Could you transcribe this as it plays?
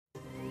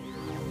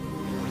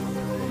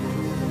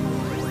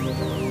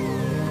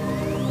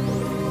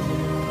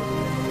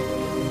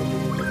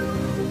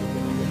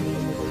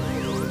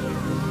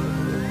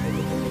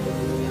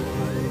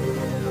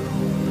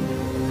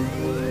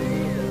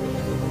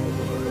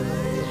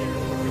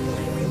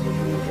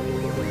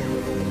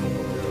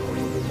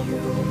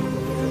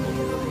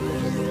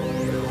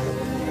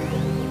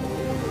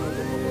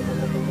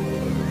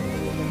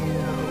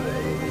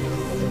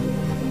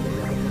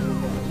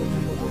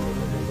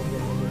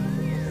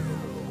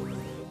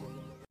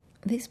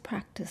This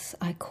practice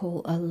I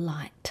call a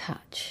light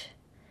touch,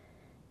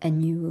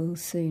 and you will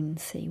soon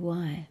see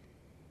why.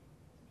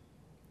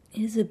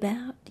 It is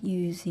about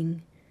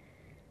using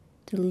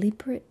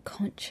deliberate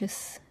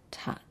conscious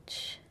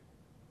touch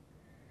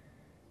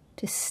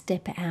to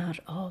step out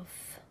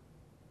of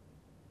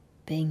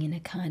being in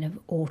a kind of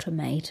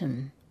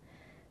automatum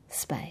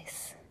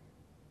space,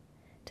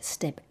 to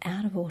step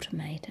out of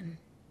automatum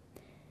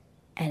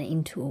and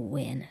into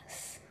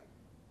awareness.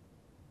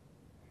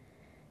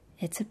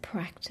 It's a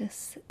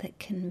practice that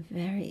can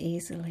very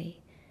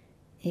easily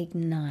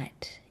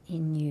ignite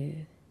in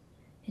you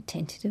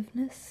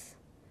attentiveness,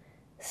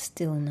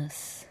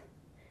 stillness,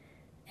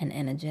 and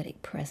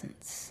energetic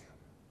presence,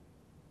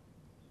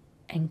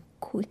 and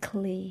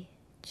quickly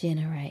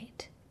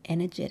generate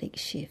energetic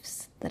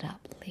shifts that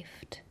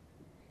uplift.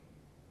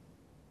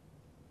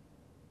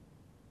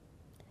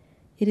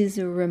 It is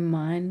a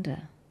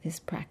reminder, this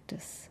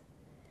practice,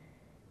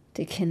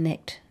 to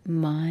connect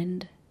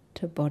mind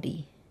to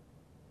body,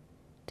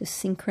 to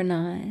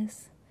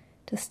synchronize,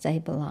 to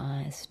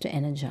stabilize, to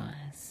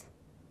energize.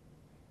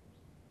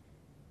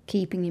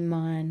 Keeping in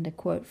mind a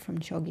quote from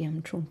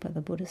Chogyam Trungpa,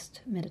 the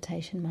Buddhist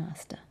meditation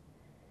master,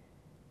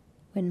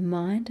 when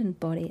mind and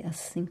body are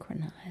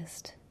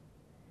synchronized,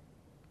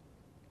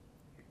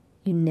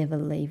 you never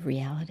leave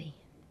reality.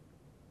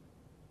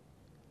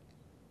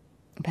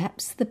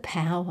 Perhaps the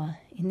power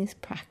in this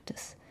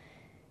practice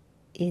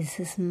is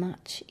as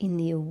much in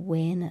the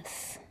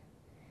awareness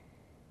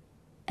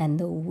and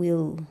the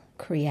will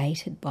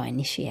created by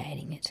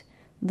initiating it,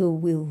 the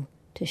will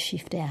to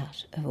shift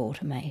out of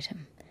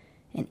automatum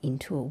and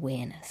into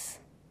awareness.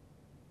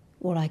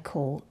 What I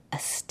call a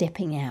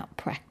stepping out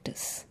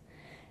practice,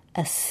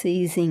 a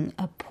seizing,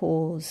 a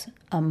pause,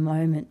 a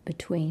moment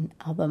between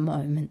other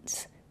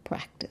moments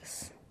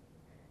practice.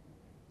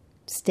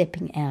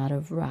 Stepping out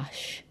of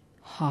rush,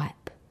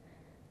 hype,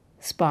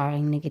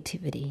 spiraling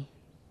negativity,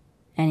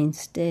 and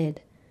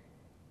instead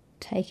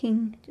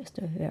taking just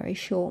a very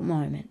short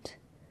moment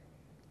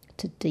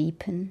to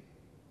deepen,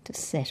 to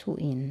settle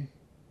in,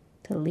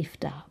 to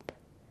lift up,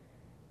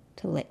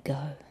 to let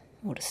go,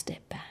 or to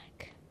step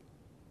back.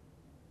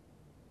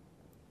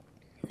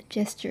 The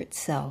gesture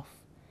itself,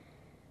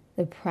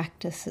 the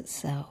practice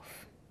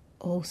itself,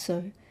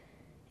 also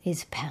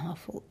is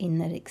powerful in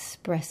that it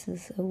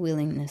expresses a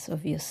willingness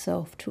of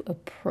yourself to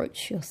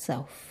approach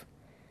yourself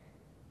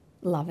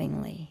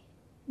lovingly,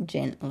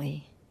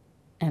 gently,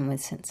 and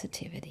with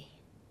sensitivity.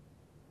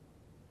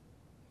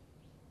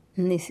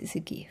 And this is a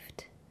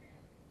gift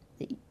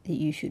that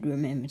you should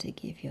remember to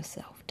give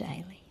yourself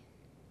daily.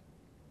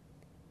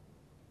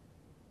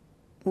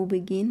 We'll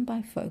begin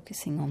by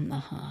focusing on the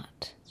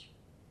heart.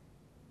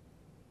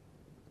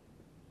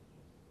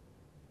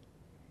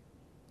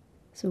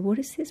 So what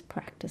is this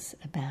practice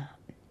about?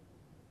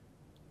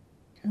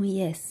 Well,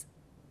 yes,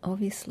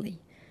 obviously,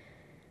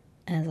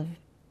 as I've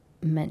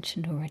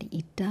mentioned already,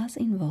 it does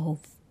involve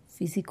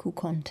physical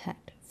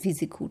contact,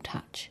 physical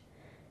touch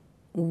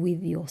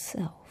with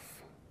yourself.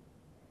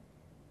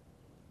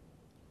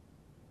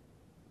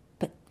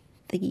 But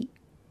the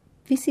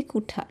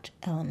physical touch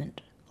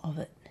element of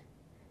it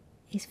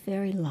is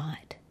very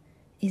light,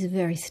 is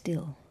very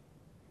still.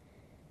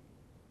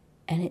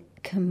 And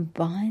it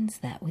combines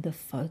that with a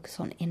focus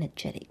on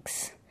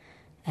energetics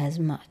as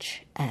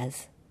much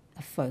as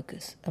a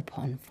focus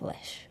upon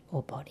flesh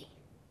or body.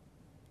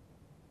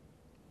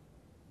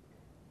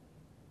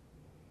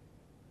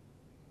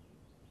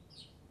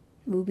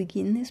 We'll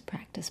begin this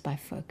practice by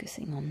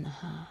focusing on the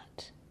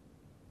heart.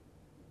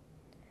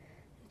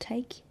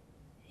 Take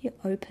your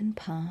open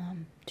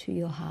palm to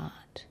your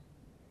heart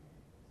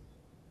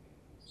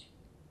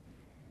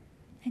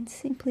and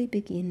simply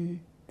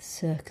begin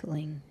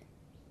circling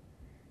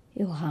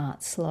your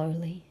heart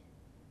slowly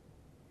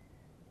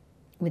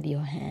with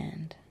your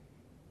hand.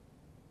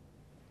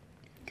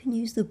 You can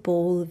use the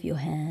ball of your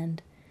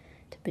hand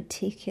to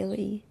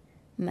particularly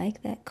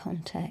make that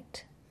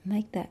contact,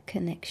 make that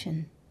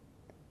connection,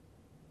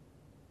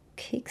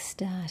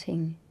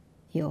 kick-starting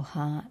your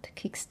heart,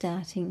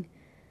 kick-starting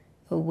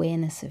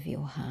awareness of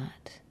your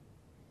heart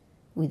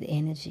with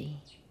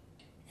energy.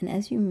 And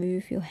as you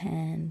move your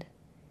hand,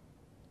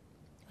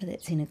 whether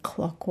it's in a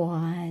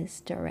clockwise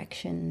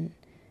direction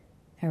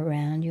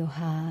around your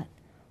heart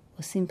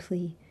or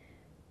simply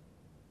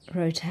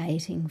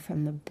rotating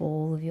from the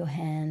ball of your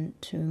hand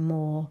to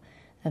more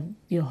of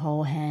your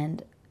whole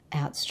hand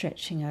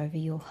outstretching over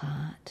your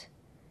heart,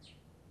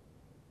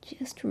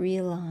 just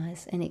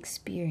realize and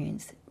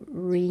experience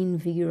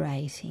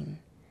reinvigorating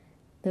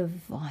the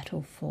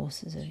vital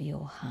forces of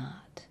your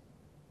heart.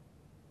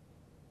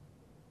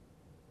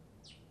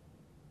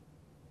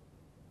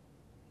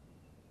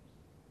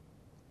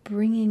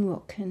 Bringing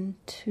what can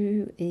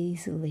too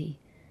easily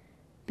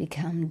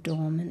become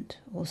dormant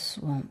or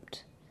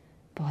swamped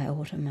by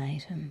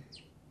automatum,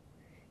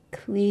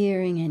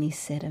 clearing any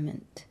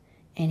sediment,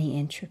 any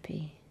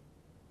entropy.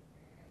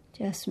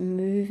 Just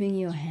moving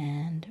your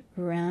hand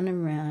round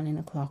and round in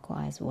a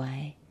clockwise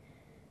way,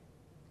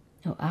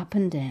 or up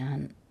and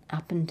down,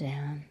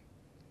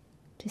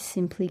 to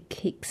simply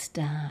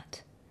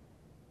kick-start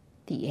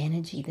the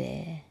energy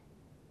there,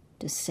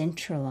 to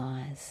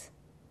centralize,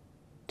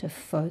 to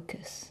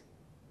focus,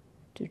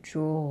 to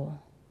draw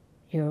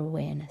your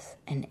awareness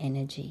and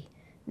energy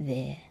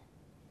there.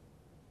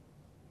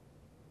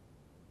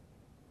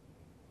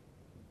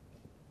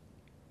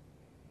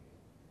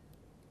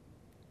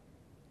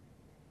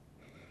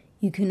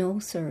 You can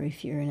also,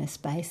 if you're in a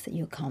space that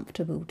you're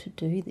comfortable to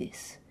do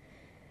this,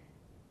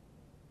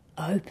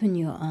 open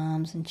your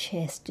arms and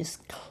chest,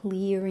 just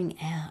clearing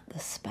out the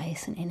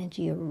space and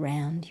energy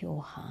around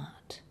your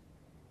heart.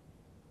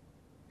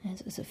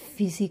 It's a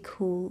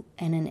physical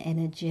and an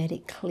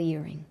energetic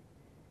clearing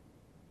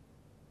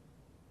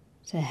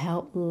to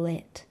help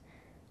let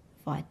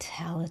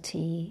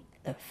vitality,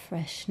 the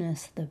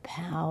freshness, the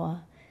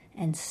power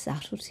and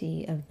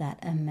subtlety of that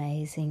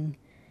amazing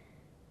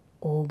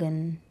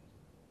organ,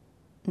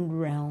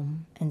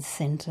 realm and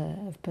center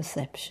of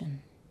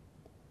perception.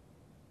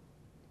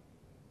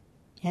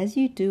 As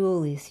you do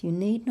all this, you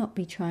need not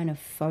be trying to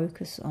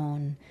focus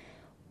on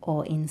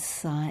or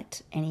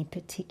incite any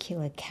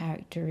particular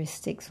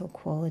characteristics or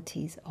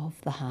qualities of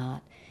the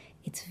heart.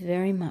 It's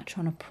very much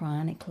on a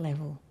pranic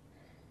level.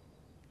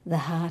 The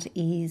heart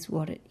is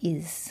what it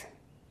is.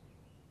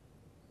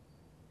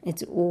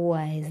 It's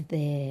always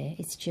there.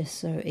 It's just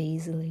so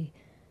easily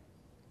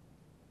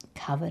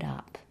covered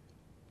up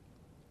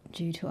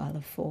due to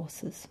other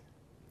forces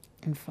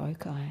and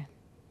foci.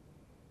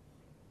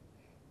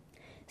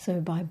 So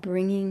by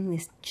bringing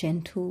this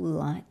gentle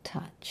light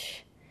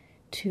touch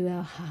to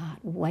our heart,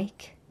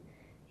 wake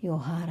your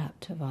heart up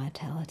to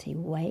vitality,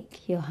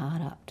 wake your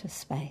heart up to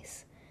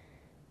space,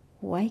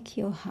 wake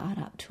your heart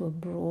up to a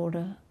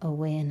broader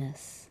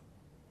awareness,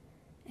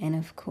 and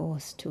of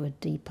course to a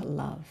deeper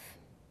love.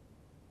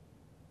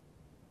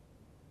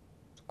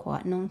 It's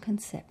quite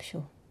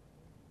non-conceptual.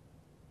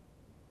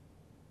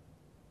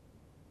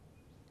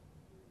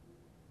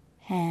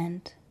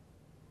 Hand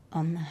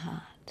on the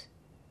heart,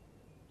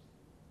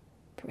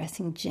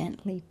 pressing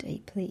gently,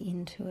 deeply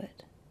into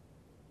it,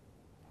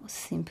 or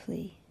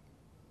simply,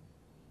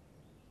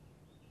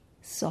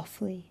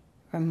 softly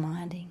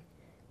reminding,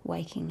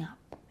 waking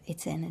up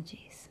its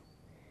energies.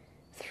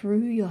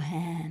 Through your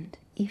hand,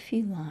 if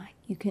you like,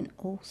 you can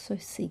also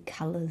see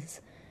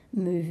colours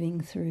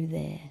moving through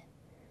there.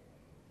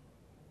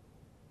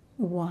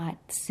 White,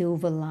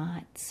 silver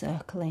light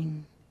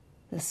circling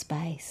the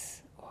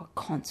space, or a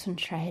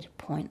concentrated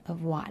point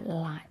of white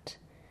light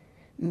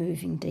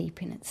moving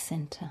deep in its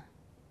centre.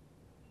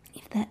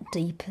 If that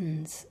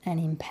deepens and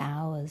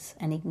empowers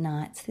and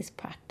ignites this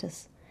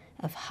practice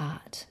of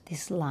heart,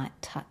 this light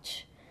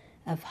touch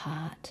of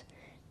heart,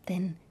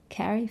 then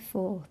carry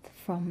forth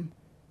from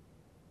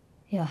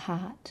your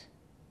heart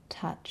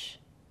touch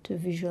to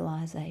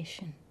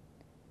visualization.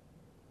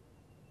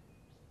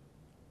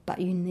 But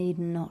you need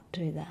not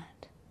do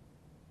that.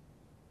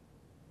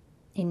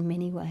 In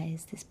many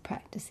ways, this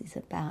practice is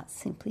about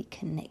simply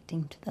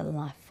connecting to the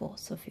life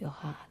force of your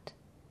heart.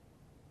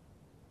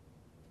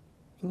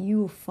 And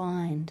you will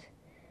find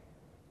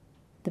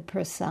the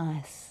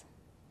precise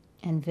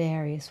and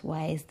various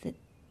ways that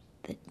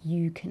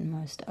you can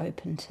most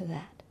open to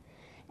that.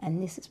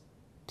 And this is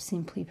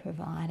simply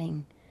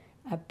providing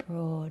a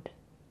broad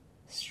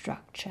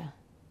structure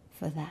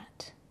for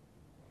that.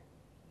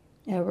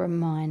 A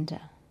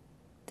reminder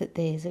that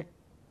there's a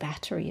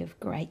battery of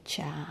great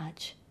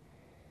charge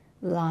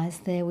lies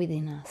there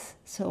within us,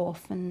 so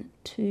often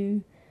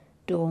too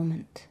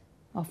dormant,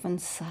 often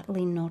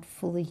subtly not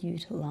fully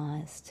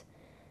utilised.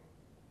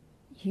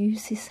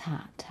 Use this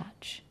heart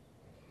touch.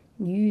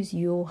 Use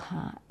your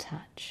heart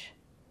touch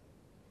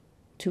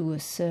to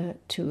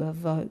assert, to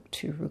evoke,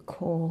 to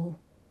recall,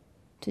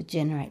 to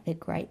generate the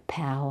great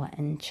power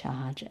and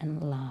charge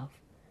and love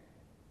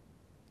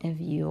of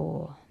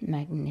your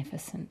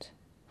magnificent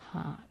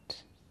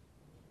heart.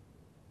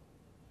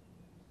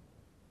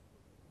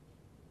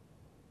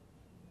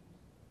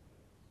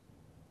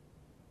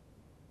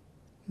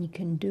 You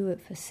can do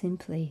it for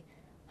simply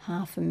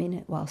half a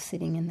minute while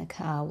sitting in the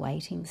car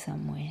waiting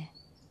somewhere,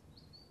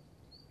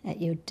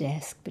 at your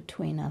desk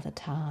between other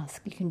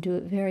tasks. You can do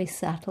it very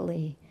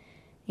subtly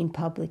in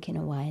public in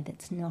a way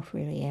that's not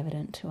really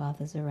evident to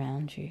others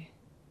around you.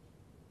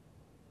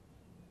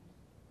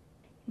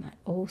 You might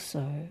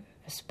also,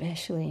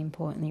 especially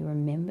importantly,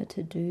 remember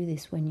to do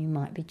this when you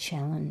might be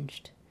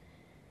challenged,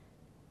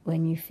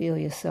 when you feel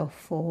yourself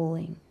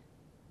falling,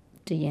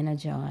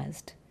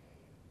 de-energized,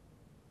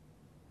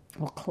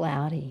 or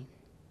cloudy.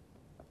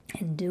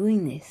 And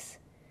doing this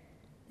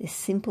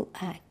simple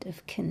act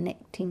of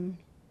connecting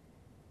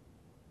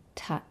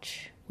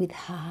touch with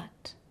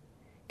heart,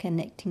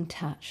 connecting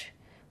touch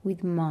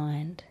with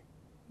mind,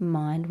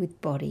 mind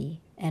with body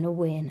and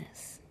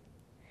awareness,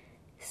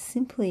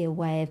 simply a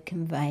way of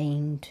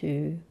conveying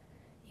to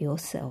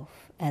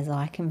yourself, as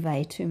I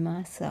convey to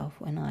myself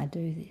when I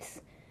do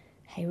this,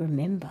 hey,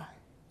 remember,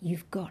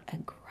 you've got a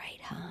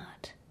great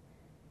heart.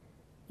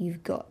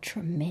 You've got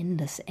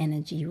tremendous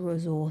energy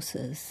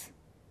resources.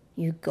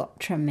 You've got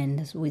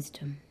tremendous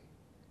wisdom.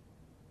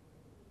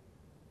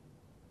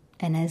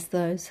 And as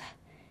those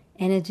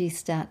energies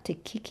start to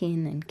kick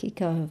in and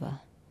kick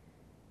over,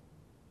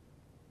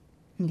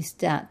 you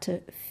start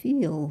to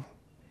feel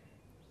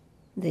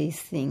these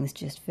things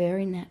just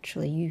very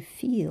naturally. You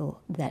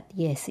feel that,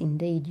 yes,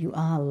 indeed, you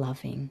are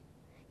loving.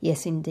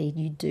 Yes, indeed,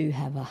 you do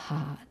have a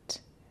heart.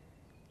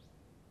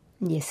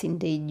 Yes,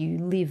 indeed, you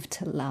live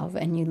to love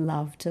and you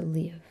love to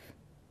live.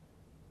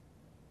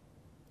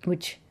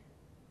 Which,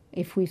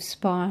 if we've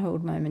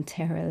spiraled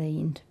momentarily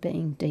into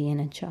being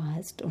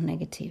de-energized or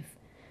negative,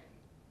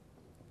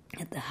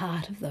 at the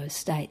heart of those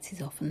states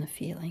is often the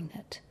feeling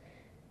that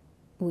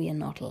we are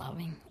not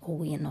loving, or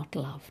we are not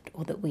loved,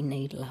 or that we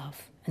need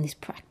love. And this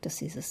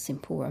practice is a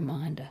simple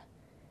reminder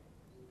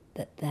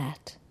that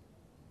that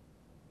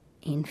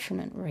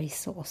infinite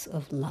resource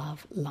of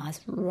love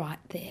lies right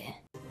there